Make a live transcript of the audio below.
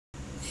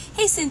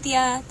Hey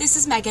Cynthia, this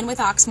is Megan with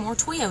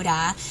Oxmoor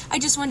Toyota. I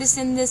just wanted to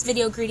send this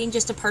video greeting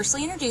just to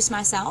personally introduce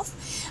myself.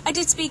 I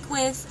did speak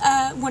with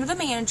one of the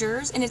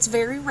managers, and it's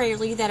very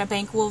rarely that a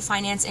bank will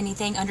finance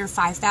anything under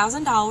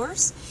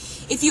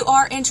 $5,000. If you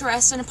are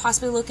interested in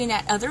possibly looking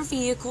at other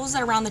vehicles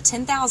that are around the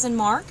 $10,000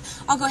 mark,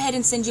 I'll go ahead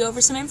and send you over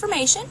some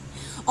information.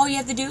 All you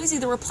have to do is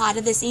either reply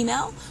to this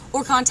email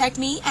or contact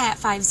me at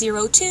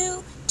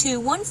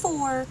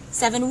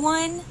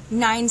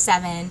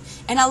 502-214-7197,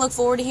 and I look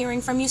forward to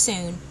hearing from you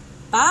soon.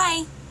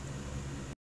 Bye!